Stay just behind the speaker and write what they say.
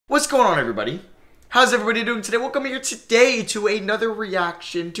What's going on, everybody? How's everybody doing today? Welcome here today to another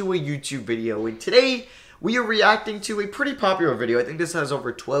reaction to a YouTube video. And today we are reacting to a pretty popular video. I think this has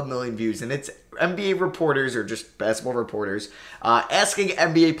over 12 million views, and it's NBA reporters, or just basketball reporters, asking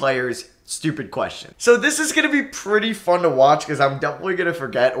NBA players stupid questions. So this is going to be pretty fun to watch because I'm definitely going to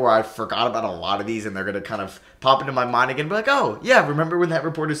forget, or I forgot about a lot of these, and they're going to kind of pop into my mind again and be like, oh, yeah, remember when that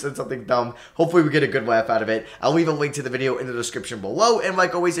reporter said something dumb? Hopefully we get a good laugh out of it. I'll leave a link to the video in the description below. And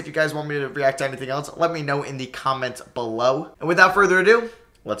like always, if you guys want me to react to anything else, let me know in the comments below. And without further ado,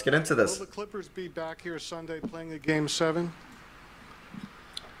 let's get into this. Will the Clippers be back here Sunday playing a Game 7?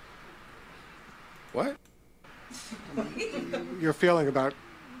 What? Your feeling about,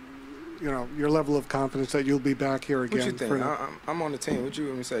 your level of confidence that you'll be back here again. What you think? I'm on the team. What you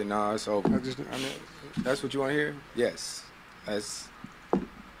want me to say? Nah, it's over. I mean, that's what you want to hear? Yes. That's.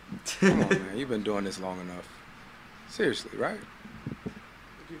 Come on, man. You've been doing this long enough. Seriously, right?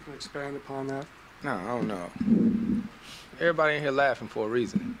 If you can expand upon that. No, I don't know. Everybody in here laughing for a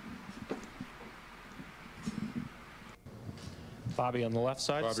reason. Bobby on the left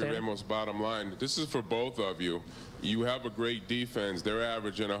side. Bobby Ramos, bottom line. This is for both of you. You have a great defense. They're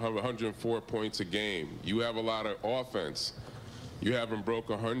averaging 104 points a game. You have a lot of offense. You haven't broke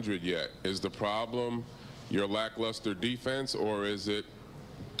 100 yet. Is the problem your lackluster defense, or is it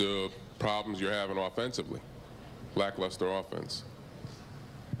the problems you're having offensively? Lackluster offense.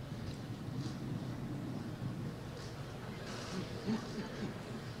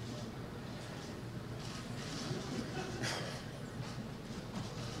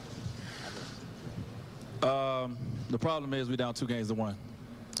 The problem is we're down 2-1.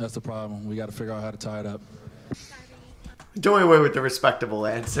 That's the problem. We got to figure out how to tie it up. Doing away with the respectable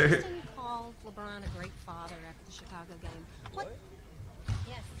answer. Tristan called LeBron a great father after the Chicago game. What?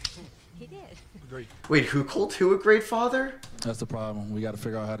 Yes, he did. Great. Wait, who called who a great father? That's the problem. We got to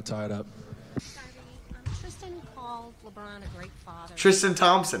figure out how to tie it up. Tristan called LeBron a great father. Tristan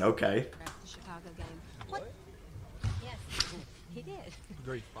Thompson, okay. After the Chicago game. What? Yes, he did.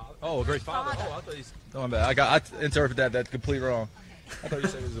 Great father. Oh, a great father. Oh, I thought he's. Oh, my bad. I interpreted that completely wrong. I thought you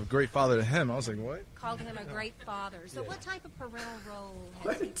said he was a great father to him. I was like, what? Called him a great father. So what type of parental role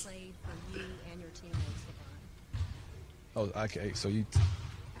has he played for you and your teammates, LeBron? Oh, okay. So you.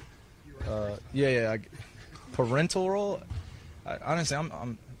 Yeah. Parental role. Honestly,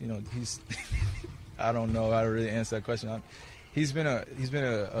 I'm. He's. I don't know how to really answer that question. He's been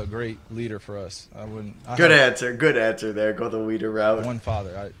a great leader for us. Good answer there. Go the leader route. One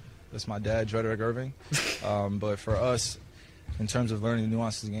father. That's my dad, Frederick Irving. But for us, in terms of learning the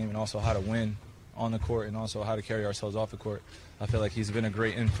nuances of the game and also how to win on the court and also how to carry ourselves off the court, I feel like he's been a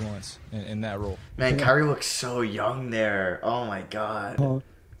great influence in that role. Man, Kyrie looks so young there. Oh my God.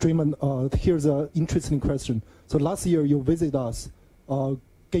 Draymond, here's an interesting question. So last year you visit us.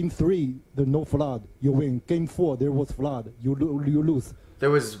 Game 3, there's no flood. You win. Game 4, there was flood. You lose. There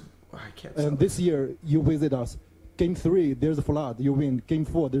was. I can't. And this year you visit us. Game 3, there's a flood. You win. Game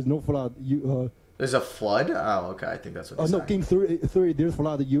 4, there's no flood. There's a flood? Oh, okay. I think that's what. No, Game 3, there's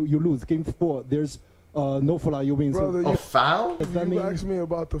flood. You lose. Game 4, there's no flood. You win. Brother, so, foul? You asked me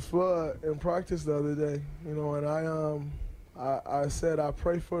about the flood in practice the other day. And I said I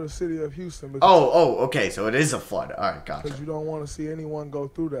pray for the city of Houston. Okay. So it is a flood. All right, gotcha. Because you don't want to see anyone go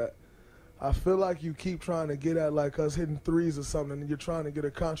through that. I feel like you keep trying to get at like us hitting threes or something, and you're trying to get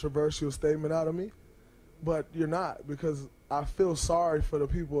a controversial statement out of me, but you're not, because I feel sorry for the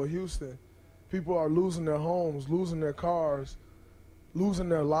people of Houston. People are losing their homes, losing their cars, losing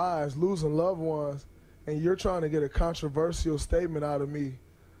their lives, losing loved ones, and you're trying to get a controversial statement out of me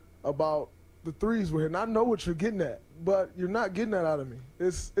about the threes we're hitting. I know what you're getting at, but you're not getting that out of me.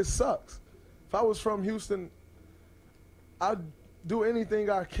 It sucks. If I was from Houston, I'd do anything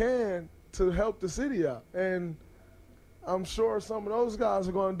I can to help the city out. And I'm sure some of those guys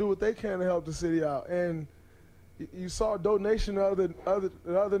are going to do what they can to help the city out. And you saw a donation the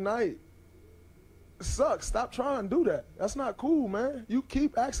other night. It sucks. Stop trying to do that. That's not cool, man. You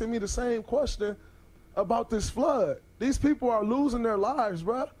keep asking me the same question about this flood. These people are losing their lives,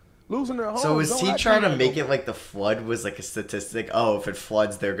 bro. Losing their homes. So is he trying to make it like the flood was like a statistic? Oh, if it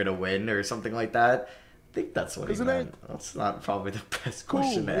floods, they're going to win or something like that? I think that's what he meant. That's not probably the best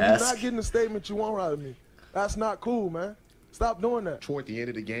question to ask. You're not getting the statement you want out of me. That's not cool, man. Stop doing that. Toward the end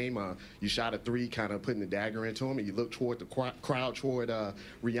of the game, you shot a three, kind of putting the dagger into him, and you looked toward the crowd toward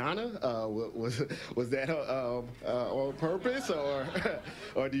Rihanna. Was that on purpose,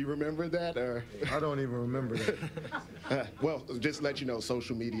 or do you remember that? Or I don't even remember that. Well, just to let you know,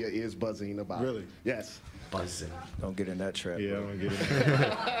 social media is buzzing about. Really? Yes. Buzzing. Don't get in that trap. Yeah, bro. I don't get in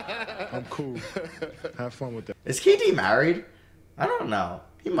that. I'm cool. Have fun with that. Is KD married? I don't know.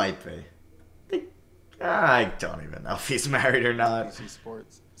 He might be. I don't even know if he's married or not. DC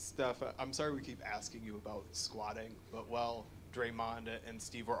Sports. Steph, I'm sorry we keep asking you about squatting, but while Draymond and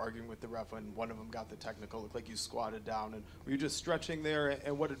Steve were arguing with the ref when one of them got the technical, it looked like you squatted down. And were you just stretching there?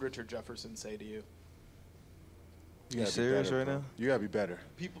 And what did Richard Jefferson say to you? You serious right now? You gotta be better.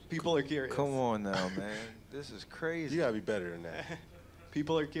 People are curious. Come on now, man. This is crazy. You gotta be better than that.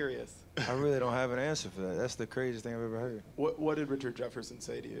 People are curious. I really don't have an answer for that. That's the craziest thing I've ever heard. What did Richard Jefferson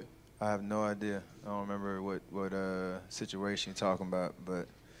say to you? I have no idea. I don't remember what situation you're talking about, but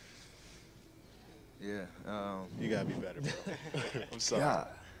yeah. You gotta be better, bro. I'm sorry. God.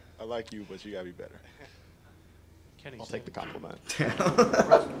 I like you, but you gotta be better. I'll take the compliment.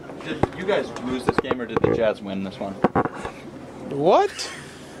 Did you guys lose this game or did the Jazz win this one? What?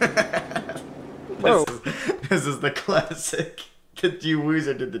 Bro. This is the classic. Did you lose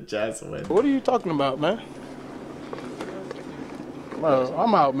or did the Jazz win? What are you talking about, man? Bro,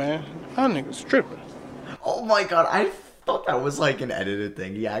 I'm out, man. That nigga's tripping. Oh my god, I thought that was like an edited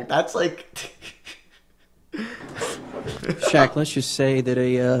thing. Yeah, that's like... Shaq, let's just say that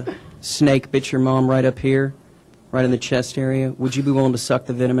a snake bit your mom right up here, right in the chest area. Would you be willing to suck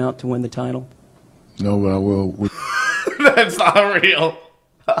the venom out to win the title? No, but I will. That's not real.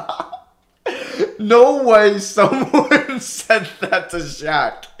 No way someone said that to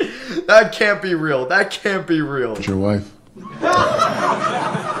Shaq. That can't be real. That can't be real. Your wife. Thank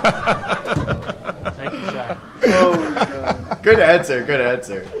you, Shaq. Oh, God. Good answer. Good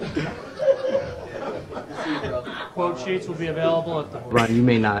answer. Quote sheets will be available at the... Ron, you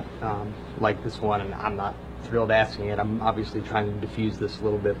may not like this one, and I'm not thrilled asking it. I'm obviously trying to diffuse this a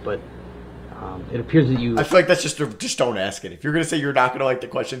little bit, but it appears that you... I feel like that's just don't ask it. If you're going to say you're not going to like the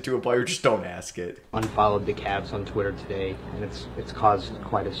question to a player, just don't ask it. Unfollowed the Cavs on Twitter today, and it's caused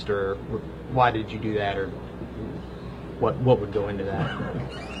quite a stir. Why did you do that, or what would go into that?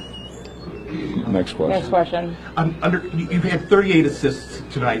 Next question. Next question. You've had 38 assists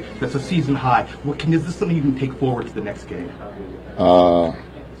tonight. That's a season high. Is this something you can take forward to the next game? I'm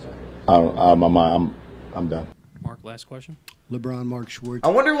done. Mark, last question. LeBron, Mark Schwartz. I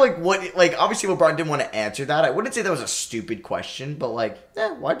wonder, obviously LeBron didn't want to answer that. I wouldn't say that was a stupid question, but,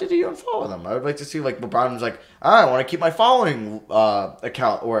 why did he unfollow them? I would like to see, LeBron was like, I want to keep my following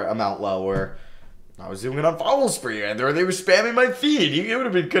account or amount low, or I was doing an unfollow spree, and they were spamming my feed. He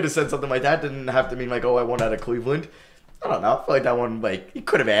could have said something like that. Didn't have to mean, oh, I won out of Cleveland. I don't know. I feel like that one, he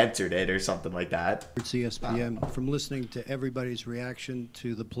could have answered it or something like that. It's ESPN. From listening to everybody's reaction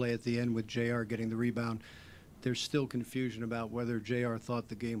to the play at the end with JR getting the rebound, there's still confusion about whether JR thought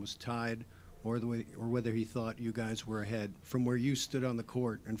the game was tied or whether he thought you guys were ahead. From where you stood on the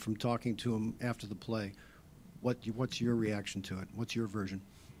court and from talking to him after the play, what's your reaction to it? What's your version?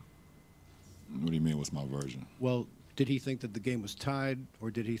 What do you mean, what's my version? Well, did he think that the game was tied, or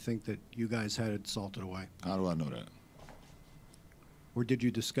did he think that you guys had it salted away? How do I know that? Or did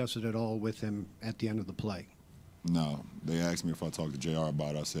you discuss it at all with him at the end of the play? No. They asked me if I talked to JR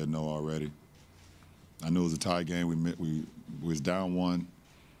about it. I said no already. I knew it was a tie game. We was down one.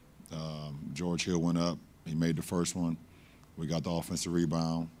 George Hill went up. He made the first one. We got the offensive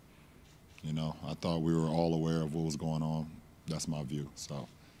rebound. I thought we were all aware of what was going on. That's my view. So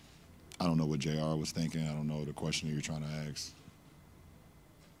I don't know what JR was thinking. I don't know the question you're trying to ask.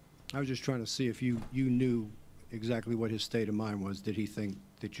 I was just trying to see if you knew exactly what his state of mind was. Did he think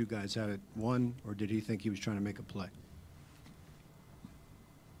that you guys had it won, or did he think he was trying to make a play?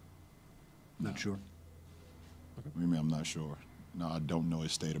 Not sure. What do you mean I'm not sure? No, I don't know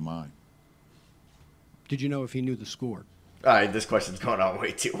his state of mind. Did you know if he knew the score? All right, this question's going on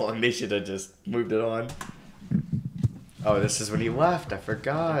way too long. They should have just moved it on. Oh, this is when he left. I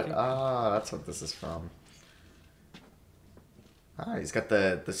forgot. That's what this is from. He's got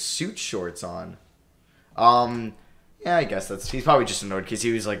the suit shorts on. Yeah, I guess he's probably just annoyed because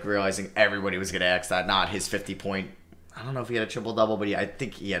he was realizing everybody was gonna ask that, not his 50-point. I don't know if he had a triple-double, but I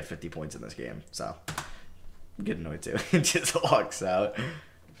think he had 50 points in this game. So I'm getting annoyed too. He just walks out.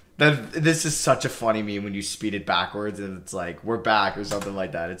 This is such a funny meme when you speed it backwards and it's we're back or something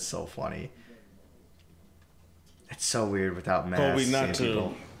like that. It's so funny. It's so weird without masks. Told me not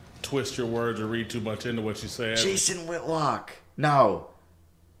to twist your words or read too much into what you said. Jason Whitlock. No.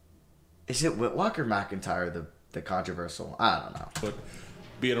 Is it Whitlock or McIntyre the controversial? I don't know. But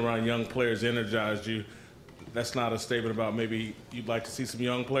being around young players energized you. That's not a statement about maybe you'd like to see some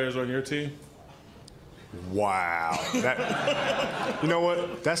young players on your team? Wow. You know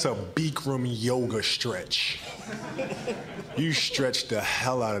what? That's a Bikram yoga stretch. You stretched the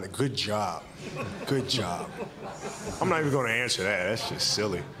hell out of it. Good job. Good job. I'm not even going to answer that. That's just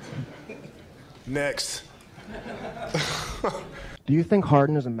silly. Next. Do you think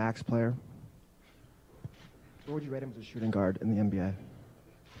Harden is a max player? What would you rate him as a shooting guard in the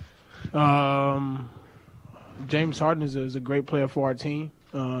NBA? James Harden is a great player for our team.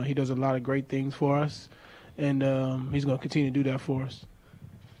 He does a lot of great things for us, and he's going to continue to do that for us.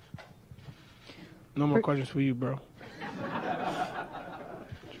 No more questions for you, bro.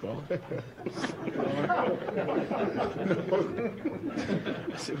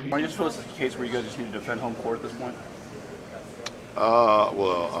 Are you sure this is the case where you guys just need to defend home court at this point?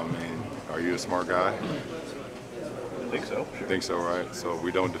 Well, I mean, are you a smart guy? I think so. Sure. Think so, right? So if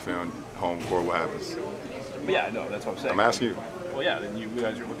we don't defend home court, what happens? But yeah, no, that's what I'm saying. I'm asking you. Well, yeah, then you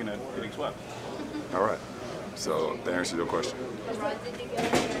guys are looking at getting swept. All right. So to answer your question.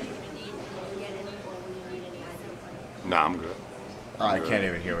 Nah, I'm good. I can't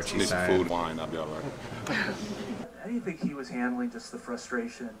even hear what she's saying. Need some food, wine, I'll be all right. How do you think he was handling just the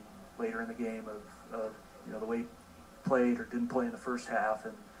frustration later in the game of the way he played or didn't play in the first half,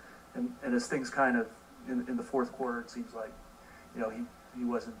 and as things kind of in the fourth quarter, it seems like he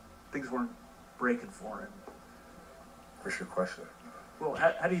wasn't, things weren't breaking for him. What's your question? Well,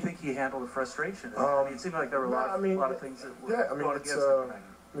 how do you think he handled the frustration? I mean, it seemed like there were a lot of things that were going against him.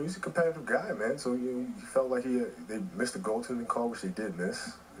 He's a competitive guy, man. So he felt like they missed a goaltending call, which they did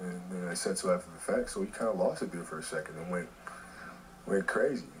miss, and then they said so after the fact. So he kind of lost it there for a second and went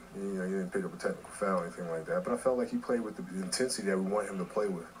crazy. He didn't pick up a technical foul or anything like that. But I felt like he played with the intensity that we want him to play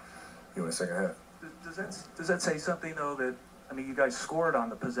with, in the second half. Does that say something though? That you guys scored on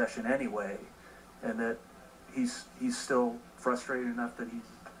the possession anyway, and that he's still frustrated enough that he's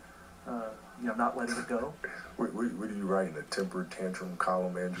not letting it go? What are you writing? A temper tantrum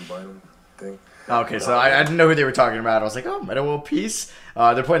column, Andrew Bynum thing? Okay, so I didn't know who they were talking about. I was like, oh, Metta World Peace.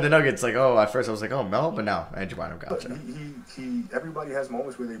 They're playing the Nuggets. Like, oh, at first I was like, oh, Mel, but now Andrew Bynum, gotcha. Everybody has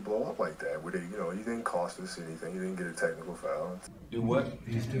moments where they blow up like that, where he didn't cost us anything. He didn't get a technical foul. Do what?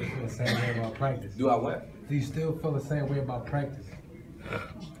 Do you still feel the same way about practice? Do I what? Do you still feel the same way about practice?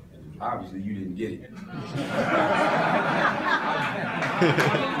 Obviously, you didn't get it.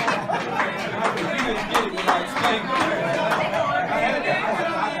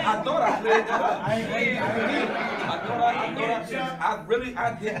 I thought I said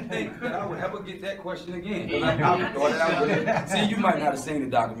I didn't think that I would ever get that question again. See, you might not have seen the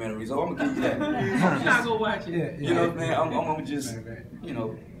documentary, so I'm gonna give you that. I'm gonna watch it. You know what I'm saying? I'm gonna just,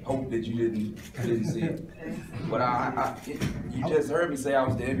 hope that you didn't see it. But you just heard me say I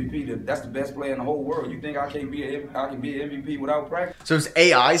was the MVP. That's the best player in the whole world. You think I can be an MVP without practice? So is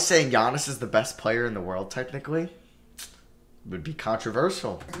AI saying Giannis is the best player in the world technically? Would be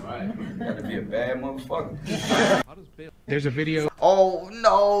controversial. Right. Got to be a bad motherfucker. There's a video. Oh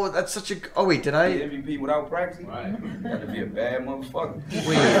no, that's such a. Oh wait, did I? The MVP without practice? Right. Got to be a bad motherfucker.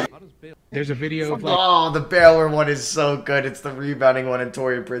 Wait. There's a video of oh, the Baylor one is so good. It's the rebounding one in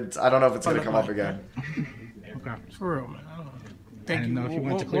Torian Prince. I don't know if it's gonna come up again. Okay, for real, man. Thank you. I didn't know if you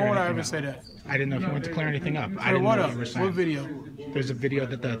wanted to clear Why would I anything ever up. say that? I didn't know if you wanted to clear anything up. I Clear didn't what know up? what you were saying. What video? There's a video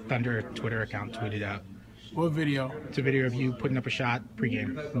that the Thunder Twitter account tweeted out. What video? It's a video of you putting up a shot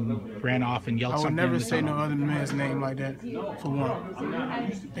pregame. Ran off and yelled I would something. never in the say no tunnel. other man's name like that, for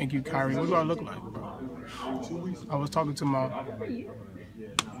one. Thank you, Kyrie. What do I look like, bro? I was talking to my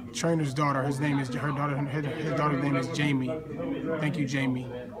trainer's daughter. His daughter's name is Jamie. Thank you,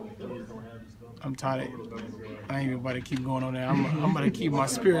 Jamie. I'm tired. I ain't even about to keep going on there. I'm about to keep my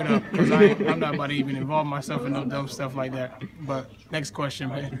spirit up because I'm not about to even involve myself in no dumb stuff like that. But next question,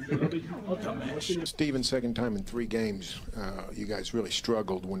 man. Steven, second time in 3 games, you guys really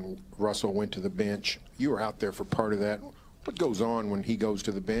struggled when Russell went to the bench. You were out there for part of that. What goes on when he goes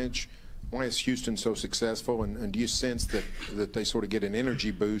to the bench? Why is Houston so successful? And do you sense that they sort of get an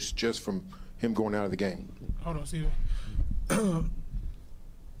energy boost just from him going out of the game? Hold on, Steven.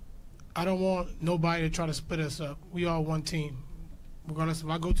 I don't want nobody to try to split us up. We all one team. Regardless if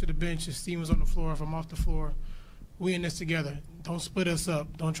I go to the bench, if Steven's on the floor, if I'm off the floor, we in this together. Don't split us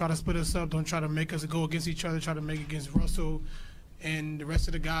up. Don't try to split us up. Don't try to make us go against each other. Try to make it against Russell and the rest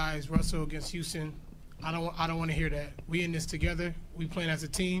of the guys. Russell against Houston. I don't want to hear that. We in this together. We playing as a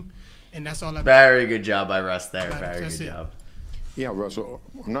team, and that's all. Very good job by Russ there. Very good job. Yeah, Russell,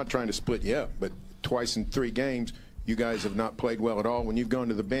 I'm not trying to split you up, but twice in 3 games, you guys have not played well at all when you've gone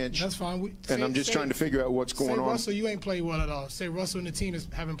to the bench. That's fine. I'm just trying to figure out what's going on. Russell, you ain't played well at all. Say Russell and the team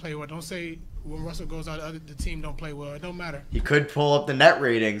haven't played well. Don't say when Russell goes out, the team don't play well. It don't matter. He could pull up the net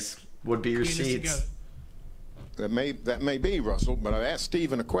ratings. Would be your seats. That may be, Russell, but I asked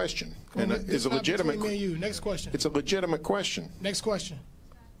Steven a question, and it's a legitimate. Me and you. Next question. It's a legitimate question. Next question.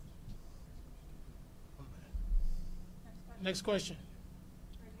 Next question.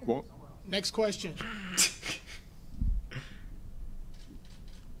 Well, Next question.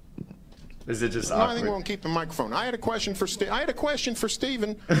 Is it just no, awkward? I think we're gonna keep the microphone. I had a question for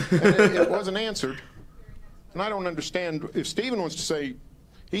Steven, and it wasn't answered. And I don't understand if Steven wants to say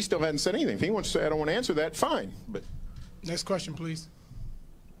he still hadn't said anything. If he wants to say I don't want to answer that, fine. But Next question, please.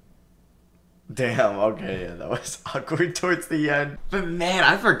 Damn, okay, yeah, that was awkward towards the end. But man,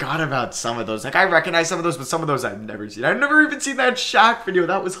 I forgot about some of those. Like, I recognize some of those, but some of those I've never seen. I've never even seen that Shaq video.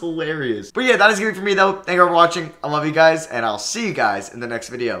 That was hilarious. But yeah, that is it for me, though. Thank you for watching. I love you guys, and I'll see you guys in the next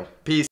video. Peace.